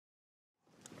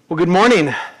Well, good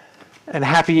morning and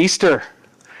happy Easter.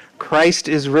 Christ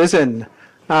is risen.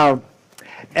 And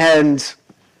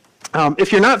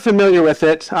if you're not familiar with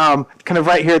it, kind of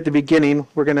right here at the beginning,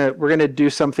 we're gonna do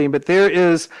something. But there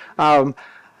is, I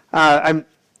want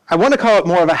to call it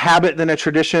more of a habit than a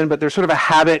tradition, but there's sort of a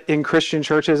habit in Christian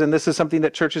churches, and this is something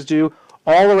that churches do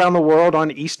all around the world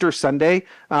on Easter Sunday.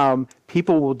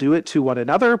 People will do it to one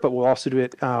another, but we'll also do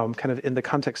it kind of in the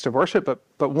context of worship.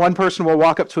 But one person will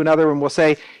walk up to another and will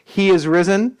say, "He is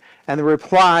risen," and the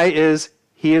reply is,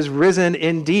 "He is risen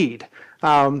indeed."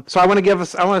 So I want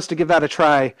us to give that a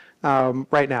try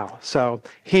right now. So,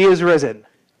 "He is risen."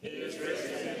 He is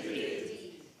risen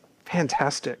indeed.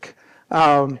 Fantastic.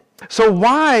 So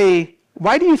why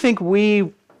do you think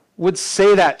we would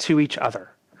say that to each other?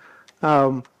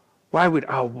 Oh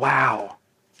wow.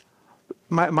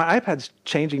 My iPad's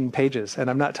changing pages and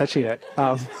I'm not touching it.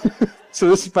 So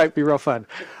this might be real fun.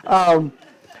 But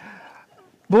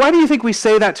why do you think we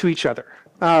say that to each other?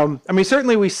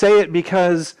 Certainly we say it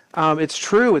because it's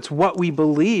true. It's what we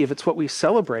believe. It's what we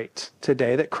celebrate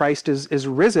today, that Christ is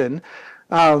risen.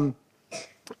 But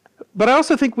I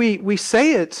also think we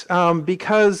say it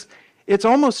because it's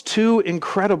almost too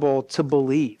incredible to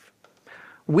believe.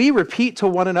 We repeat to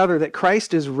one another that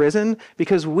Christ is risen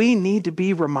because we need to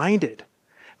be reminded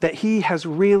that he has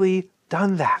really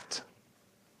done that.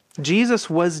 Jesus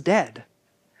was dead,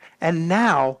 and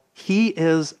now he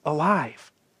is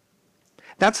alive.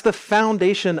 That's the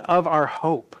foundation of our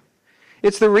hope.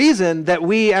 It's the reason that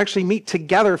we actually meet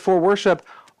together for worship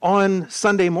on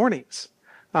Sunday mornings.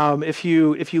 If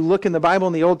you look in the Bible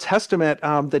in the Old Testament,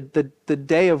 the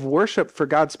day of worship for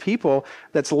God's people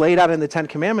that's laid out in the Ten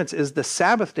Commandments is the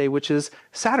Sabbath day, which is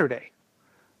Saturday.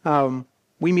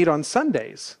 We meet on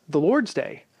Sundays, the Lord's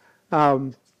Day.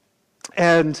 And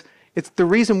it's the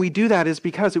reason we do that is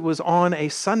because it was on a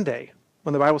Sunday.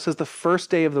 When the Bible says the first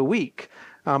day of the week,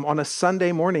 on a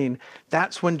Sunday morning,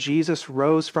 that's when Jesus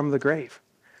rose from the grave.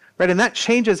 Right? And that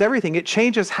changes everything. It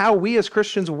changes how we as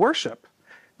Christians worship.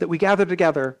 That we gather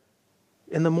together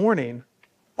in the morning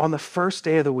on the first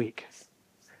day of the week.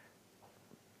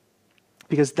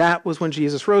 Because that was when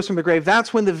Jesus rose from the grave.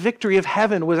 That's when the victory of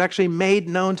heaven was actually made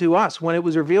known to us, when it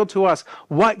was revealed to us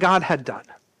what God had done.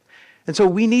 And so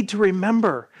we need to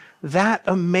remember that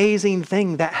amazing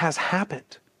thing that has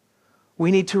happened. We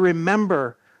need to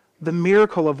remember the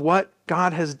miracle of what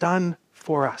God has done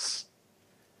for us.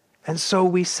 And so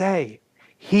we say,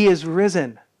 "He is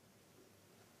risen."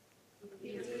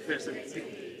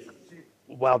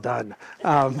 Well done.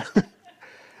 And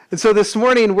so this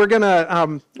morning we're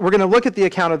gonna look at the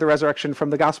account of the resurrection from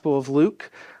the Gospel of Luke,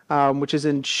 which is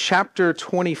in chapter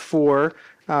 24,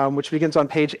 which begins on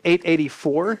page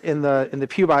 884 in the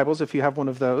Pew Bibles, if you have one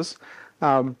of those.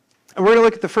 And we're going to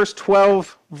look at the first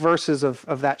 12 verses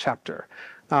of that chapter.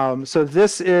 So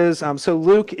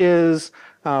Luke is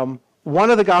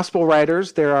one of the gospel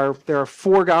writers. There are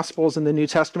four gospels in the New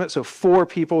Testament, so four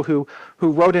people who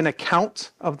wrote an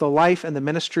account of the life and the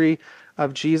ministry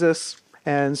of Jesus.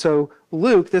 And so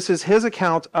Luke, this is his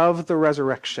account of the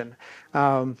resurrection.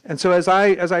 And so as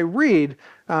I read,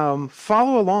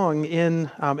 follow along in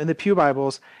the Pew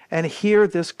Bibles and hear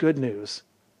this good news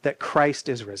that Christ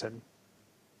is risen.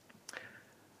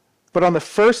 But on the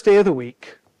first day of the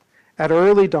week, at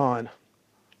early dawn,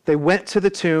 they went to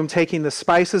the tomb, taking the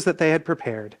spices that they had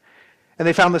prepared, and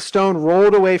they found the stone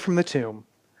rolled away from the tomb.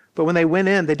 But when they went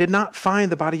in, they did not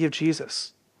find the body of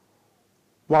Jesus.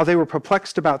 While they were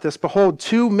perplexed about this, behold,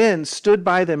 two men stood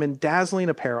by them in dazzling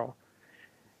apparel.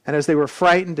 And as they were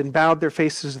frightened and bowed their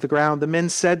faces to the ground, the men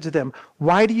said to them,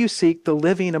 "Why do you seek the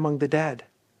living among the dead?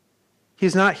 He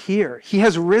is not here. He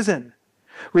has risen.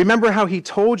 Remember how he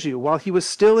told you while he was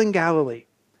still in Galilee,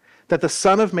 that the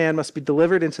Son of Man must be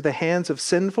delivered into the hands of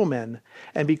sinful men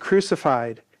and be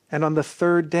crucified, and on the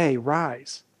third day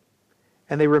rise."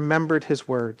 And they remembered his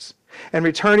words. And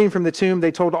returning from the tomb,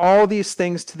 they told all these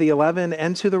things to the 11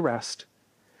 and to the rest.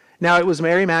 Now it was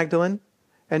Mary Magdalene,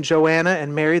 and Joanna,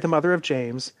 and Mary the mother of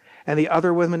James, and the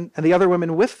other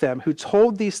women with them, who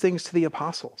told these things to the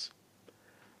apostles.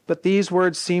 But these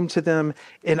words seemed to them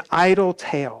an idle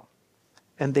tale,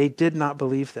 and they did not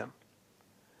believe them.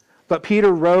 But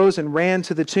Peter rose and ran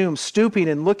to the tomb, stooping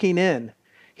and looking in.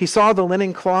 He saw the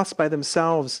linen cloths by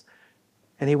themselves,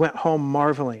 and he went home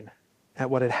marveling at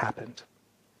what had happened.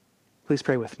 Please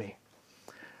pray with me.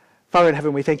 Father in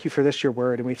heaven, we thank you for this, your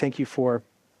word, and we thank you for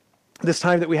this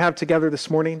time that we have together this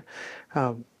morning.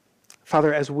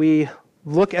 Father, as we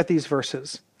look at these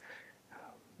verses,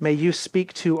 may you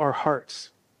speak to our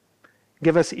hearts.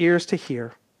 Give us ears to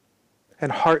hear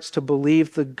and hearts to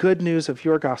believe the good news of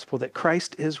your gospel that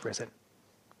Christ is risen.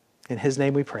 In his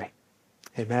name we pray.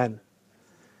 Amen.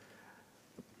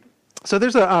 So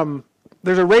there's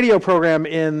a radio program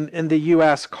in the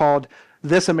U.S. called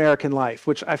This American Life,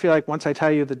 which I feel like once I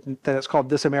tell you that it's called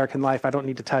This American Life, I don't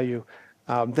need to tell you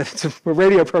that it's a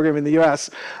radio program in the U.S.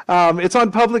 It's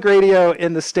on public radio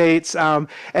in the States, and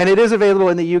it is available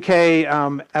in the U.K.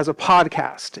 As a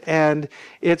podcast. And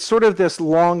it's sort of this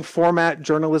long format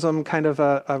journalism kind of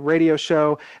a radio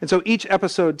show. And so each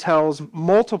episode tells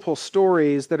multiple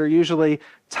stories that are usually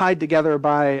tied together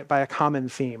by a common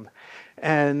theme.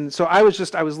 And so I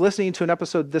was listening to an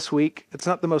episode this week. It's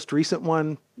not the most recent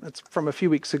one. It's from a few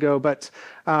weeks ago, but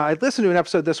I listened to an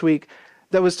episode this week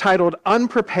that was titled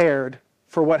Unprepared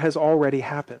for What Has Already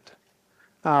Happened.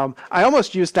 I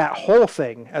almost used that whole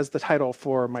thing as the title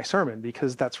for my sermon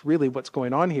because that's really what's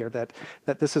going on here, that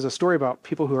this is a story about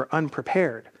people who are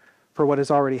unprepared for what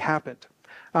has already happened.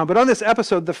 But on this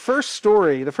episode, the first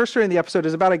story in the episode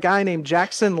is about a guy named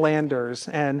Jackson Landers,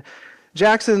 and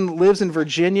Jackson lives in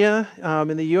Virginia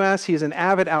in the U.S. He's an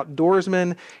avid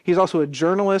outdoorsman. He's also a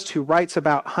journalist who writes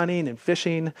about hunting and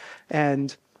fishing.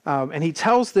 And he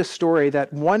tells this story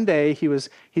that one day he's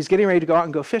getting ready to go out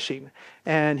and go fishing.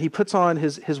 And he puts on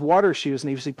his water shoes,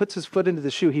 and he puts his foot into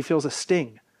the shoe. He feels a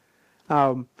sting.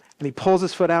 And he pulls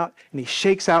his foot out, and he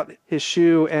shakes out his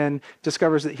shoe and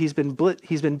discovers that he's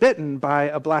been bitten by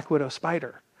a black widow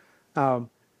spider.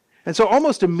 And so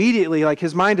almost immediately, like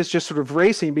his mind is just sort of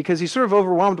racing because he's sort of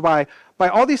overwhelmed by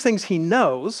all these things he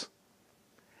knows,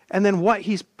 and then what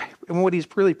he's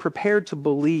really prepared to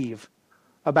believe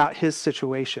about his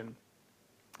situation.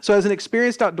 So as an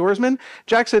experienced outdoorsman,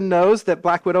 Jackson knows that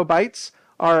black widow bites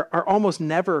are almost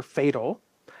never fatal.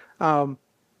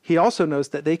 He also knows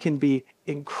that they can be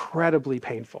incredibly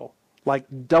painful, like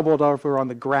doubled over on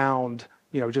the ground,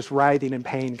 just writhing in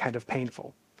pain, kind of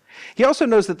painful. He also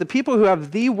knows that the people who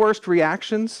have the worst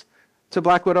reactions to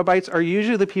black widow bites are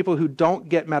usually the people who don't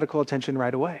get medical attention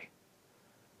right away.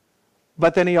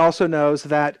 But then he also knows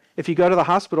that if you go to the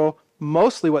hospital,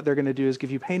 mostly what they're going to do is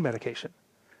give you pain medication.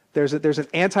 There's an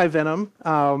anti-venom,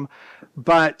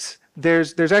 but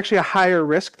there's actually a higher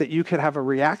risk that you could have a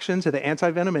reaction to the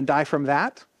anti-venom and die from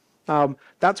that.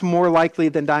 That's more likely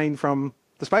than dying from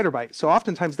the spider bite. So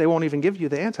oftentimes they won't even give you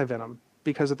the anti-venom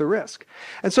because of the risk.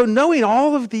 And so knowing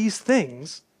all of these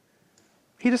things,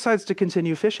 he decides to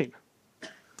continue fishing.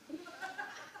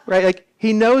 Right? Like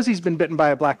he knows he's been bitten by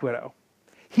a black widow.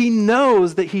 He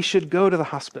knows that he should go to the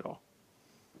hospital.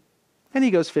 And he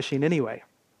goes fishing anyway.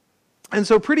 And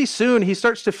so pretty soon he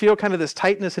starts to feel kind of this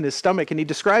tightness in his stomach, and he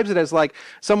describes it as like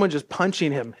someone just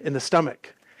punching him in the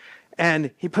stomach.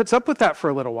 And he puts up with that for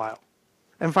a little while.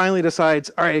 And finally decides,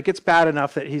 all right, it gets bad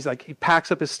enough that he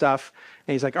packs up his stuff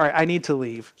and he's like, all right, I need to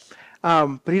leave.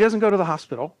 But he doesn't go to the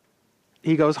hospital.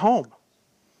 He goes home.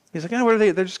 He's like, what are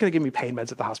they? They're just going to give me pain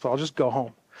meds at the hospital. I'll just go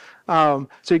home.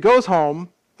 So he goes home.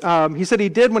 He said he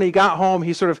did when he got home,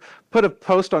 he sort of put a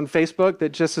post on Facebook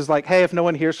that just is like, hey, if no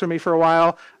one hears from me for a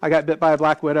while, I got bit by a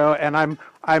black widow and I'm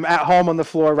at home on the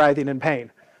floor writhing in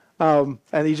pain. And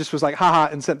he just was like,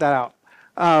 haha, and sent that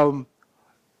out.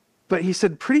 But he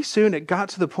said pretty soon it got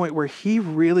to the point where he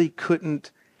really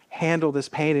couldn't handle this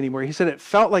pain anymore. He said it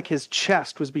felt like his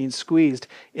chest was being squeezed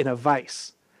in a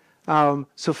vice.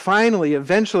 So finally,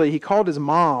 eventually, he called his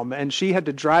mom, and she had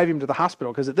to drive him to the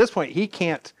hospital because at this point, he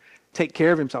can't take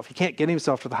care of himself. He can't get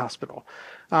himself to the hospital.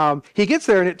 He gets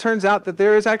there, and it turns out that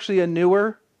there is actually a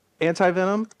newer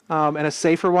anti-venom and a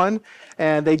safer one,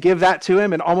 and they give that to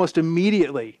him, and almost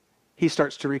immediately, he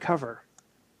starts to recover.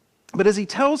 But as he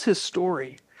tells his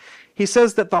story, he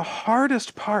says that the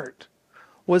hardest part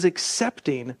was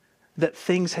accepting that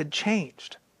things had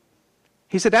changed.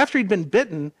 He said after he'd been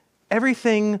bitten,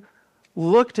 everything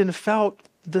looked and felt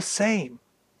the same.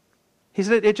 He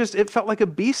said it felt like a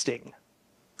bee sting,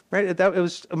 right? It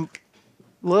was a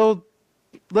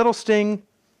little sting,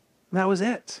 and that was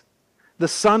it. The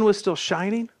sun was still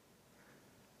shining,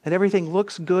 and everything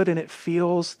looks good and it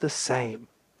feels the same.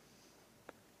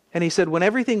 And he said, when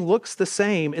everything looks the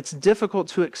same, it's difficult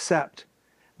to accept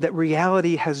that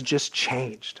reality has just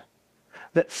changed,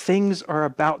 that things are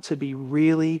about to be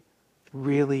really,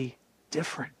 really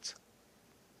different.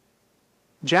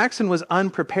 Jackson was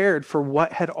unprepared for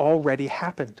what had already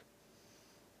happened,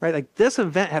 right? Like this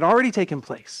event had already taken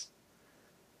place,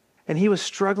 and he was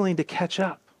struggling to catch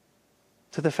up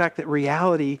to the fact that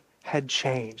reality had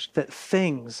changed, that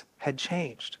things had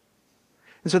changed.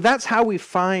 And so that's how we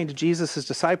find Jesus'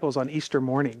 disciples on Easter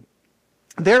morning.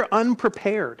 They're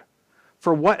unprepared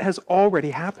for what has already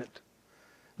happened.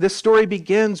 This story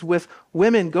begins with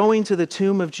women going to the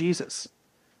tomb of Jesus.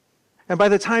 And by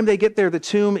the time they get there, the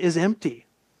tomb is empty.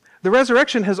 The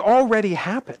resurrection has already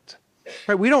happened.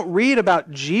 Right? We don't read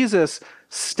about Jesus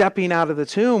stepping out of the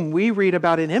tomb. We read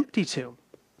about an empty tomb.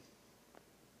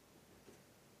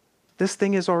 This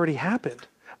thing has already happened,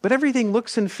 but everything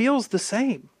looks and feels the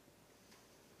same.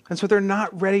 And so they're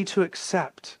not ready to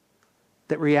accept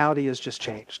that reality has just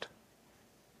changed.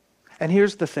 And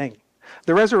here's the thing.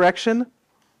 The resurrection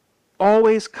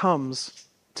always comes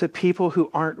to people who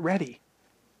aren't ready.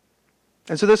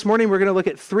 And so this morning we're going to look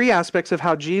at three aspects of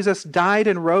how Jesus died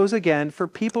and rose again for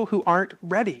people who aren't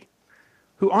ready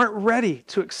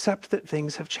to accept that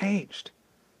things have changed.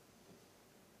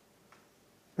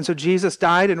 And so Jesus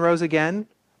died and rose again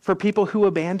for people who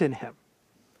abandon him.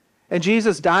 And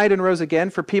Jesus died and rose again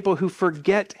for people who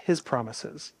forget his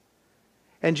promises.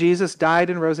 And Jesus died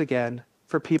and rose again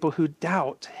for people who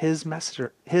doubt his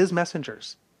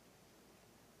messengers.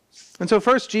 And so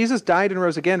first, Jesus died and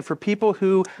rose again for people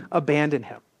who abandon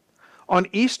him. On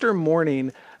Easter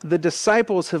morning, the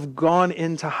disciples have gone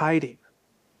into hiding.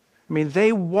 I mean,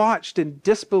 they watched in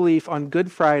disbelief on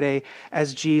Good Friday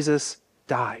as Jesus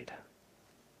died.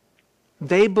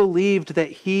 They believed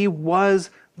that he was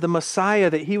the Messiah,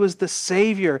 that he was the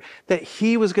Savior, that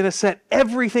he was going to set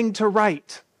everything to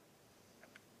right.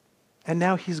 And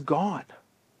now he's gone.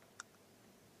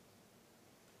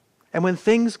 And when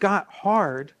things got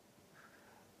hard,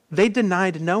 they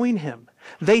denied knowing him.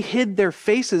 They hid their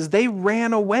faces. They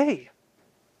ran away.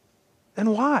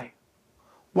 And why?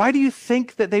 Why do you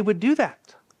think that they would do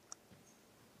that?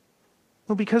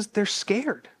 Well, because they're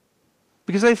scared.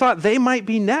 Because they thought they might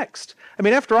be next. I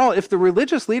mean, after all, if the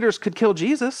religious leaders could kill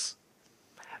Jesus,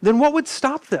 then what would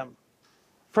stop them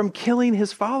from killing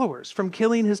his followers, from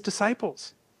killing his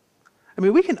disciples? I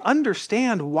mean, we can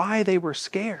understand why they were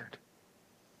scared.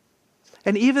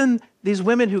 And even these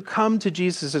women who come to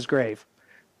Jesus' grave,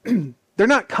 they're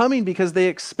not coming because they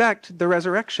expect the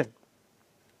resurrection.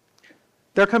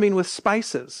 They're coming with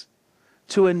spices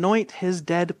to anoint his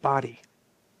dead body.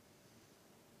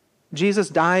 Jesus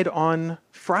died on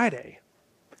Friday,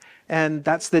 and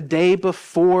that's the day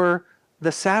before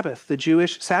the Sabbath, the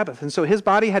Jewish Sabbath. And so his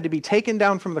body had to be taken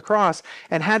down from the cross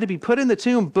and had to be put in the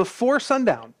tomb before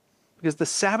sundown, because the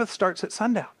Sabbath starts at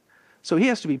sundown. So he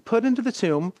has to be put into the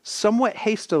tomb somewhat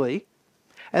hastily,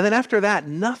 and then after that,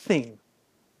 nothing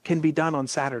can be done on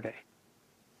Saturday.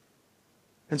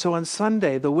 And so on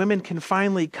Sunday, the women can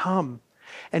finally come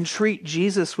and treat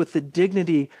Jesus with the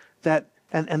dignity that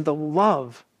and the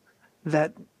love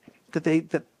that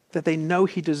they know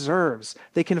he deserves.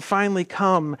 They can finally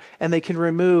come and they can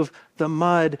remove the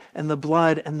mud and the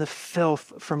blood and the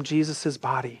filth from Jesus'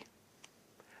 body.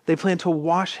 They plan to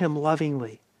wash him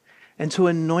lovingly and to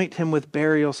anoint him with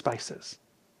burial spices.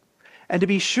 And to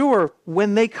be sure,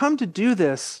 when they come to do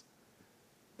this,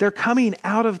 they're coming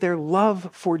out of their love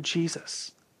for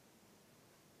Jesus.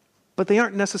 But they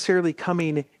aren't necessarily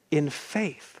coming in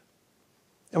faith.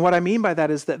 And what I mean by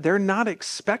that is that they're not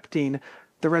expecting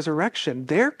the resurrection.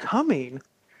 They're coming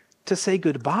to say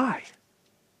goodbye.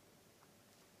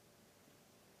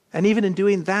 And even in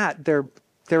doing that,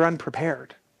 they're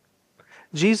unprepared.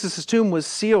 Jesus' tomb was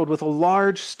sealed with a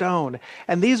large stone,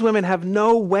 and these women have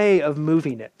no way of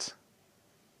moving it.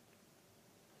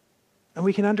 And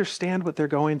we can understand what they're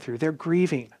going through. They're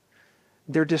grieving.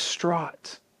 They're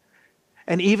distraught.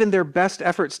 And even their best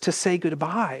efforts to say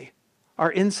goodbye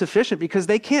are insufficient because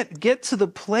they can't get to the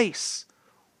place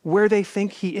where they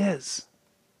think he is.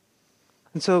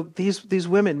 And so these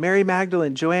women, Mary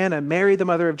Magdalene, Joanna, Mary the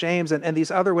mother of James, and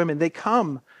these other women, they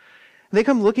come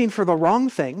looking for the wrong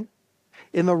thing,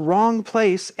 in the wrong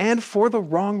place, and for the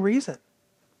wrong reason.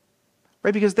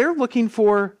 Right? Because they're looking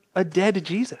for a dead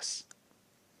Jesus.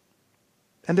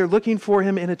 And they're looking for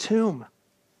him in a tomb.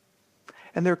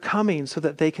 And they're coming so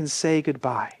that they can say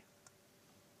goodbye.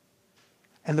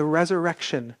 And the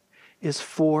resurrection is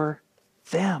for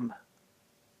them.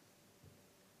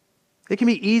 It can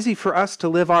be easy for us to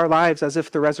live our lives as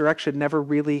if the resurrection never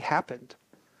really happened.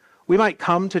 We might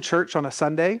come to church on a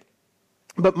Sunday,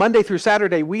 but Monday through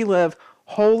Saturday, we live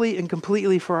wholly and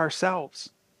completely for ourselves.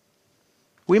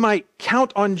 We might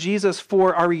count on Jesus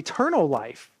for our eternal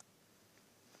life,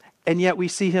 and yet we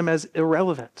see him as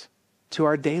irrelevant to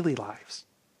our daily lives.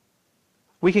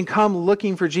 We can come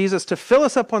looking for Jesus to fill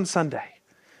us up on Sunday,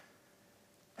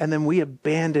 and then we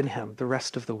abandon him the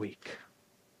rest of the week.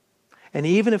 And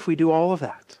even if we do all of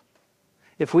that,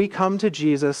 if we come to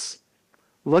Jesus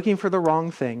looking for the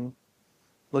wrong thing,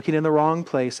 looking in the wrong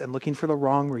place, and looking for the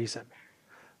wrong reason,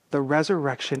 the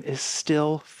resurrection is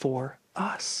still for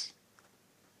us.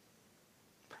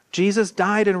 Jesus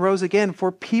died and rose again for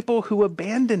people who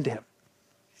abandoned him.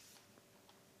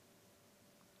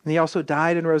 And he also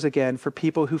died and rose again for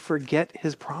people who forget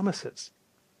his promises.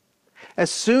 As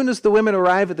soon as the women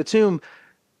arrive at the tomb,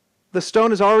 the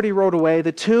stone is already rolled away,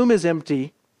 the tomb is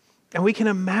empty, and we can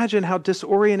imagine how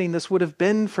disorienting this would have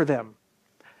been for them.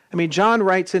 I mean, John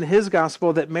writes in his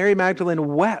gospel that Mary Magdalene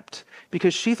wept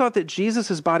because she thought that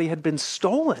Jesus' body had been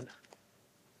stolen.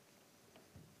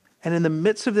 And in the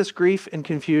midst of this grief and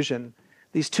confusion,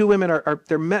 these two women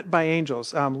they're met by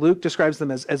angels. Luke describes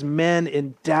them as men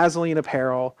in dazzling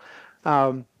apparel.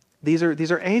 These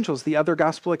are angels. The other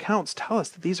gospel accounts tell us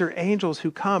that these are angels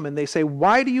who come and they say,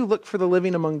 "Why do you look for the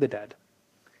living among the dead?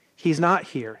 He's not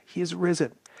here. He is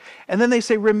risen." And then they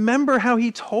say, "Remember how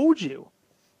he told you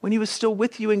when he was still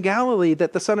with you in Galilee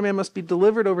that the Son of Man must be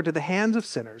delivered over to the hands of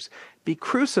sinners, be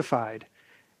crucified,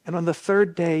 and on the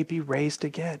third day be raised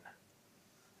again."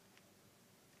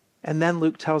 And then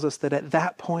Luke tells us that at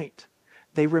that point,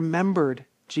 they remembered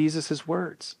Jesus'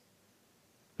 words.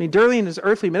 I mean, during his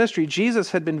earthly ministry,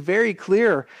 Jesus had been very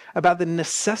clear about the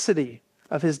necessity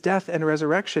of his death and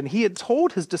resurrection. He had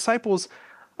told his disciples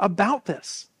about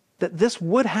this, that this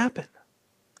would happen.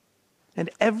 And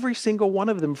every single one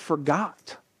of them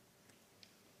forgot.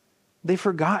 They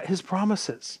forgot his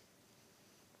promises.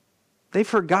 They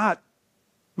forgot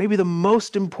maybe the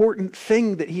most important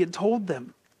thing that he had told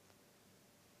them.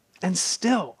 And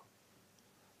still,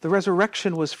 the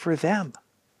resurrection was for them.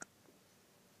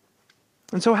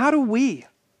 And so how do we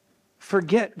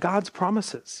forget God's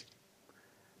promises?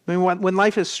 I mean, when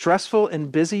life is stressful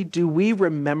and busy, do we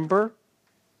remember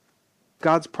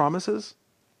God's promises?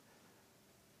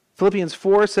 Philippians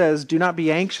 4 says, "Do not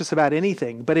be anxious about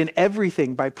anything, but in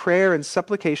everything, by prayer and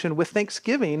supplication, with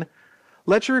thanksgiving,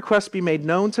 let your requests be made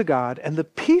known to God, and the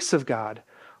peace of God,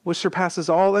 which surpasses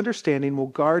all understanding, will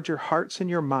guard your hearts and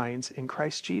your minds in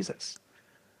Christ Jesus."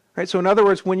 Right? So in other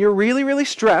words, when you're really, really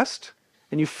stressed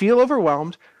and you feel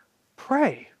overwhelmed,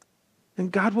 pray,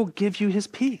 and God will give you his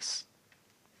peace.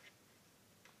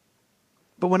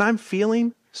 But when I'm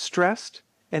feeling stressed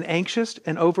and anxious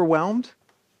and overwhelmed,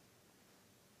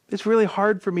 it's really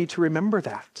hard for me to remember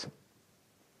that.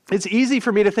 It's easy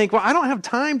for me to think, well, I don't have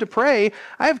time to pray.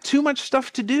 I have too much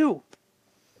stuff to do.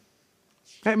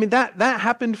 I mean, that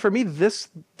happened for me this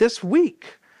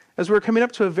week as we were coming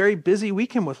up to a very busy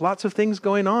weekend with lots of things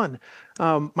going on.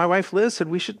 My wife Liz said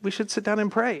we should sit down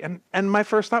and pray. And my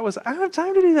first thought was, I don't have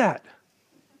time to do that.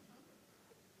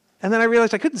 And then I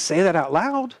realized I couldn't say that out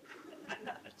loud.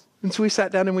 And so we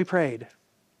sat down and we prayed.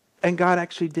 And God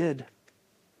actually did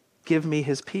give me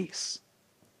his peace.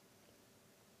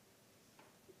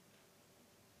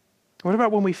 What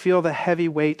about when we feel the heavy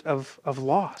weight of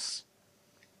loss?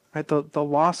 Right? The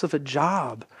loss of a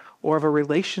job or of a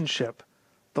relationship,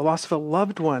 the loss of a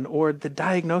loved one, or the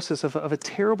diagnosis of a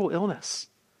terrible illness.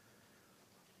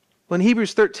 Well, in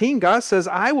Hebrews 13, God says,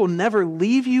 "I will never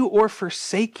leave you or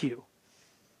forsake you."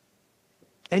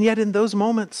 And yet in those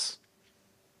moments,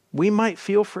 we might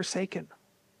feel forsaken.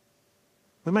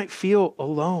 We might feel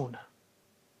alone.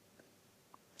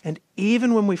 And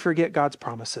even when we forget God's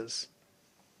promises,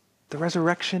 the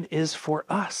resurrection is for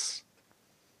us.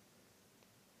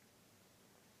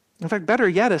 In fact, better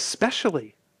yet,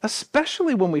 especially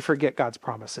when we forget God's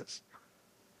promises.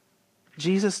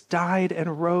 Jesus died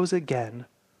and rose again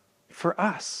for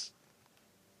us.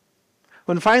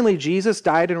 When finally Jesus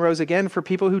died and rose again for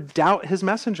people who doubt his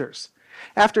messengers.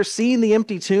 After seeing the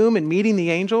empty tomb and meeting the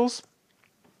angels,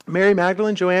 Mary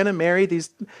Magdalene, Joanna, Mary,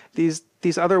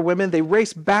 these other women, they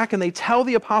race back and they tell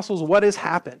the apostles what has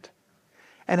happened.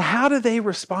 And how do they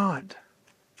respond?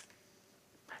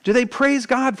 Do they praise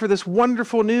God for this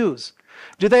wonderful news?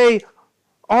 Do they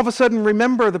all of a sudden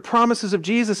remember the promises of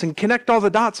Jesus and connect all the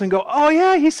dots and go, "Oh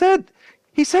yeah, he said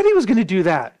he was going to do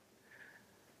that"?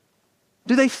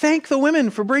 Do they thank the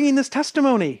women for bringing this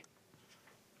testimony?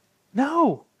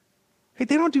 No. They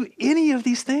don't do any of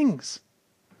these things.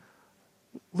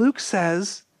 Luke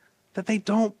says that they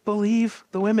don't believe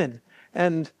the women.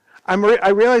 And I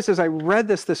realized as I read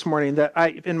this morning that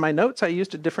in my notes I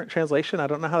used a different translation. I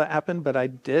don't know how that happened, but I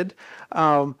did.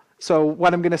 So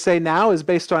what I'm going to say now is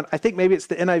based on, I think maybe it's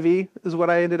the NIV is what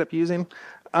I ended up using.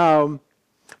 But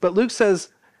Luke says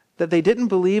that they didn't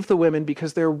believe the women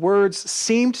because their words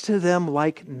seemed to them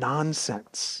like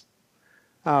nonsense.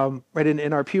 Right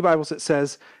in our Pew Bibles it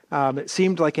says, it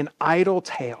seemed like an idle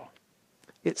tale.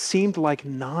 It seemed like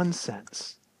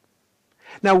nonsense.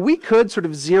 Now, we could sort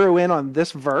of zero in on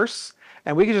this verse,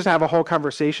 and we could just have a whole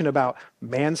conversation about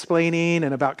mansplaining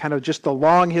and about kind of just the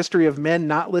long history of men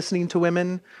not listening to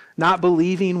women, not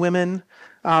believing women.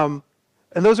 And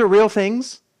those are real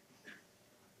things.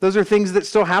 Those are things that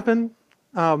still happen.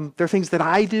 They're things that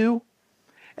I do.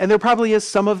 And there probably is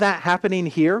some of that happening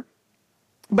here.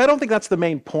 But I don't think that's the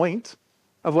main point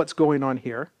of what's going on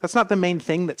here. That's not the main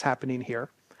thing that's happening here.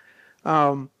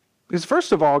 Because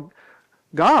first of all,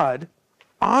 God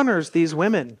honors these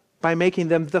women by making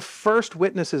them the first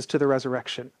witnesses to the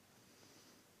resurrection.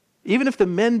 Even if the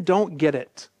men don't get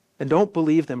it and don't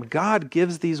believe them, God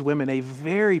gives these women a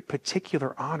very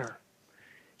particular honor.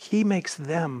 He makes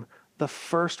them the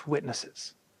first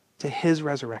witnesses to his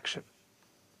resurrection.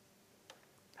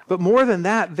 But more than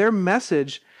that, their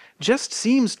message just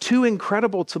seems too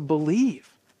incredible to believe.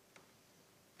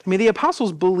 I mean, the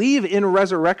apostles believe in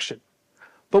resurrection,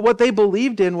 but what they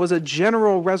believed in was a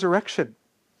general resurrection.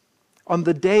 On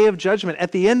the day of judgment,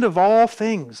 at the end of all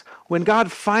things, when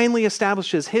God finally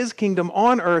establishes his kingdom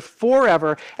on earth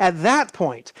forever, at that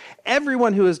point,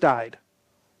 everyone who has died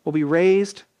will be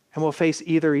raised and will face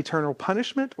either eternal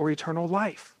punishment or eternal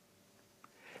life.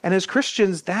 And as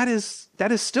Christians, that is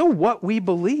still what we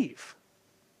believe.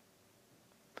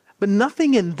 But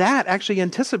nothing in that actually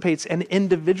anticipates an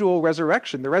individual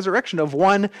resurrection, the resurrection of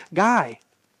one guy.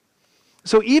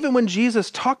 So even when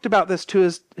Jesus talked about this to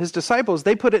his disciples,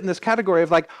 they put it in this category of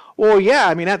like, well, yeah,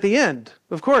 I mean, at the end,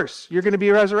 of course, you're going to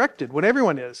be resurrected when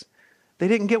everyone is. They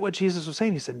didn't get what Jesus was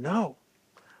saying. He said, no,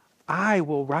 I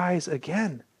will rise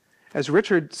again. As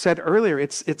Richard said earlier,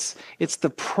 it's the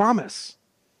promise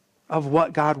of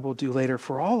what God will do later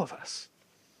for all of us.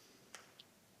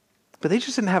 But they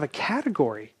just didn't have a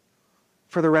category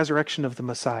for the resurrection of the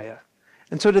Messiah.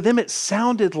 And so to them, it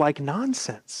sounded like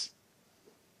nonsense.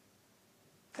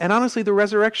 And honestly, the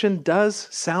resurrection does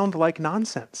sound like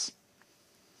nonsense.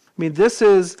 I mean, this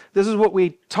is what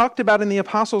we talked about in the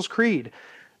Apostles' Creed,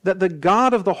 that the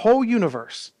God of the whole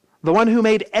universe, the one who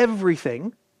made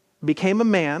everything, became a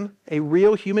man, a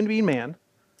real human being man,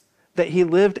 that he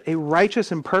lived a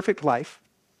righteous and perfect life.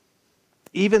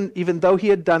 Even though he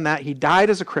had done that, he died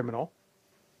as a criminal,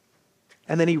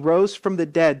 and then he rose from the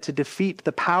dead to defeat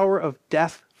the power of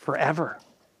death forever.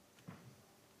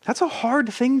 That's a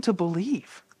hard thing to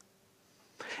believe.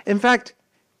 In fact,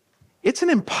 it's an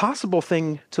impossible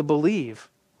thing to believe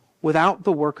without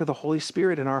the work of the Holy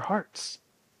Spirit in our hearts.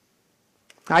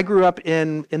 I grew up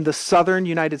in the southern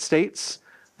United States,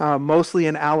 mostly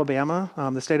in Alabama,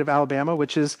 the state of Alabama,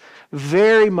 which is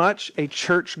very much a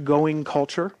church-going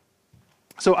culture.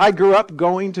 So I grew up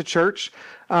going to church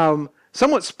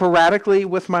somewhat sporadically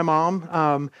with my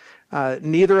mom.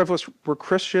 Neither of us were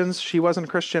Christians. She wasn't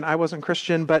Christian. I wasn't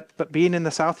Christian. But being in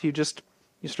the South, you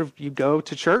go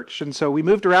to church. And so we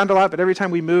moved around a lot. But every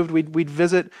time we moved, we'd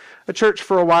visit a church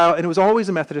for a while, and it was always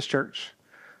a Methodist church.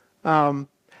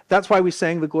 That's why we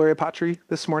sang the Gloria Patri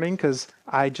this morning, because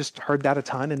I just heard that a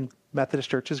ton in Methodist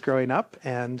churches growing up,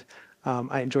 and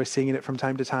I enjoy singing it from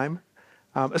time to time,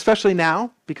 especially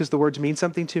now because the words mean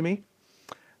something to me.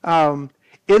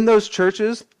 In those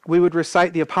churches, we would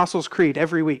recite the Apostles' Creed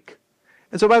every week.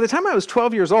 And so by the time I was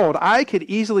 12 years old, I could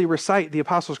easily recite the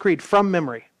Apostles' Creed from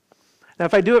memory. Now,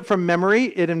 if I do it from memory,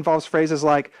 it involves phrases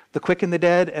like the quick and the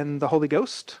dead and the Holy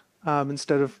Ghost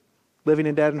instead of living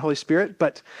and dead and Holy Spirit.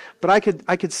 But I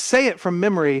could say it from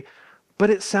memory, but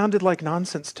it sounded like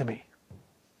nonsense to me.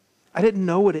 I didn't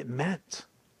know what it meant.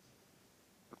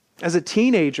 As a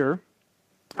teenager,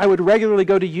 I would regularly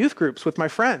go to youth groups with my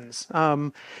friends.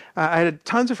 I had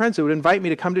tons of friends who would invite me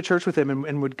to come to church with them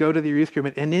and would go to the youth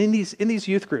group. And in these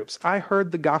youth groups, I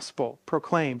heard the gospel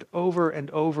proclaimed over and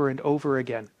over and over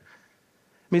again.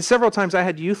 I mean, several times I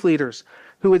had youth leaders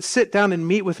who would sit down and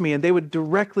meet with me, and they would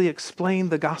directly explain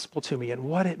the gospel to me and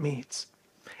what it means.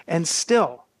 And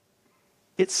still,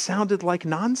 it sounded like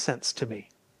nonsense to me.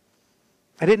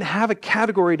 I didn't have a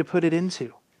category to put it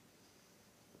into.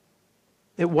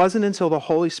 It wasn't until the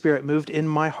Holy Spirit moved in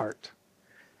my heart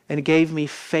and gave me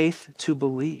faith to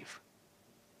believe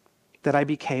that I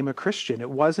became a Christian. It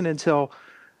wasn't until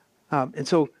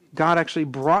God actually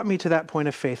brought me to that point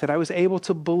of faith that I was able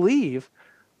to believe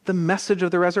the message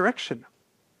of the resurrection.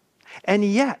 And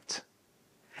yet,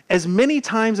 as many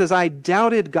times as I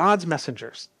doubted God's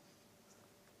messengers,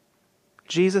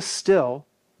 Jesus still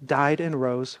died and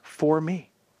rose for me.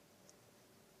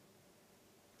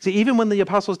 See, even when the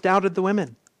apostles doubted the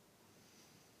women,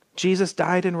 Jesus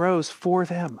died and rose for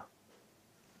them.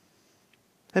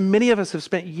 And many of us have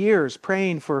spent years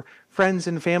praying for friends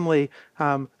and family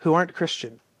who aren't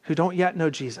Christian, who don't yet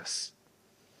know Jesus.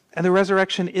 And the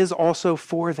resurrection is also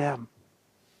for them.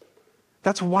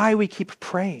 That's why we keep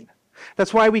praying.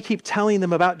 That's why we keep telling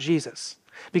them about Jesus.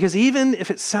 Because even if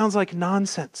it sounds like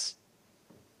nonsense,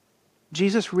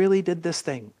 Jesus really did this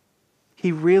thing.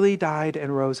 He really died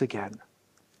and rose again.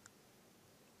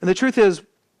 And the truth is,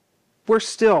 we're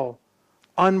still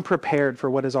unprepared for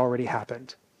what has already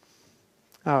happened.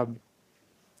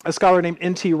 A scholar named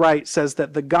N.T. Wright says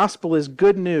that the gospel is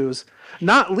good news,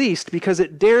 not least because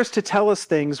it dares to tell us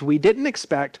things we didn't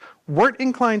expect, weren't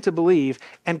inclined to believe,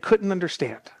 and couldn't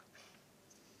understand.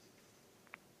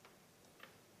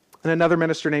 And another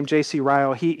minister named J.C.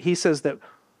 Ryle, he says that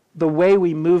the way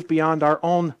we move beyond our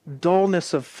own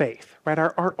dullness of faith, right,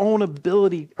 our own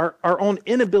ability, our own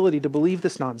inability to believe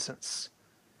this nonsense,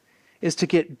 is to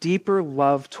get deeper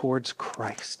love towards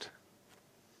Christ.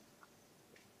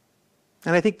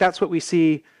 And I think that's what we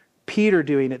see Peter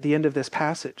doing at the end of this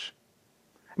passage.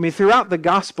 I mean, throughout the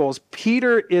Gospels,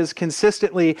 Peter is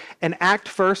consistently an act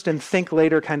first and think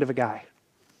later kind of a guy.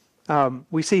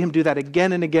 We see him do that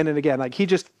again and again and again. Like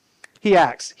he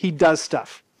acts, he does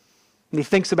stuff, and he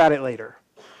thinks about it later.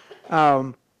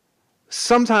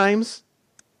 Sometimes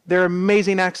they're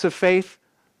amazing acts of faith.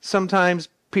 Sometimes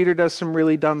Peter does some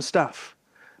really dumb stuff.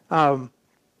 But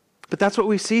that's what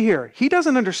we see here. He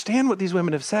doesn't understand what these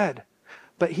women have said,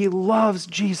 but he loves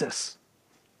Jesus.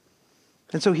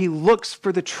 And so he looks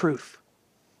for the truth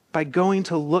by going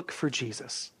to look for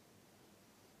Jesus.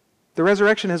 The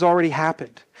resurrection has already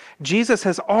happened. Jesus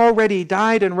has already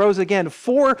died and rose again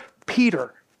for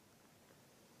Peter.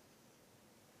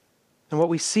 And what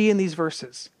we see in these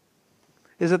verses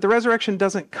is that the resurrection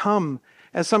doesn't come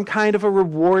as some kind of a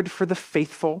reward for the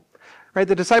faithful. Right?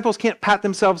 The disciples can't pat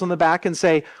themselves on the back and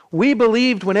say, we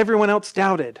believed when everyone else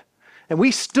doubted, and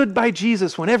we stood by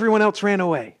Jesus when everyone else ran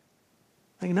away.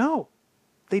 Like, no,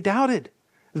 they doubted.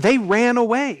 They ran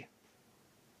away.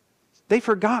 They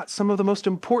forgot some of the most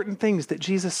important things that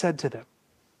Jesus said to them.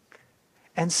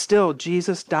 And still,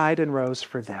 Jesus died and rose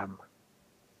for them.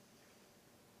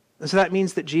 And so that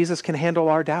means that Jesus can handle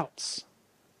our doubts.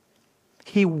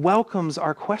 He welcomes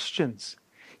our questions.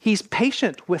 He's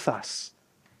patient with us.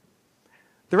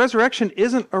 The resurrection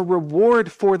isn't a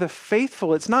reward for the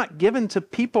faithful. It's not given to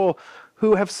people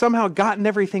who have somehow gotten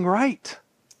everything right.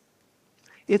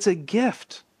 It's a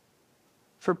gift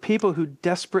for people who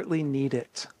desperately need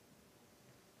it.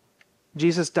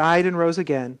 Jesus died and rose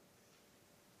again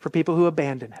for people who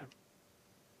abandon him,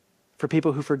 for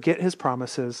people who forget his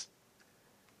promises,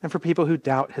 and for people who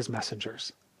doubt his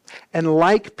messengers. And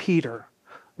like Peter,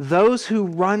 those who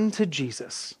run to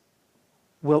Jesus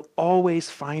will always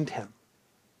find him.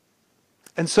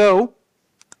 And so,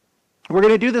 we're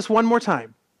going to do this one more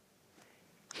time.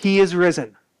 He is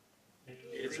risen.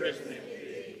 He is risen.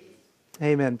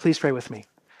 Amen. Please pray with me.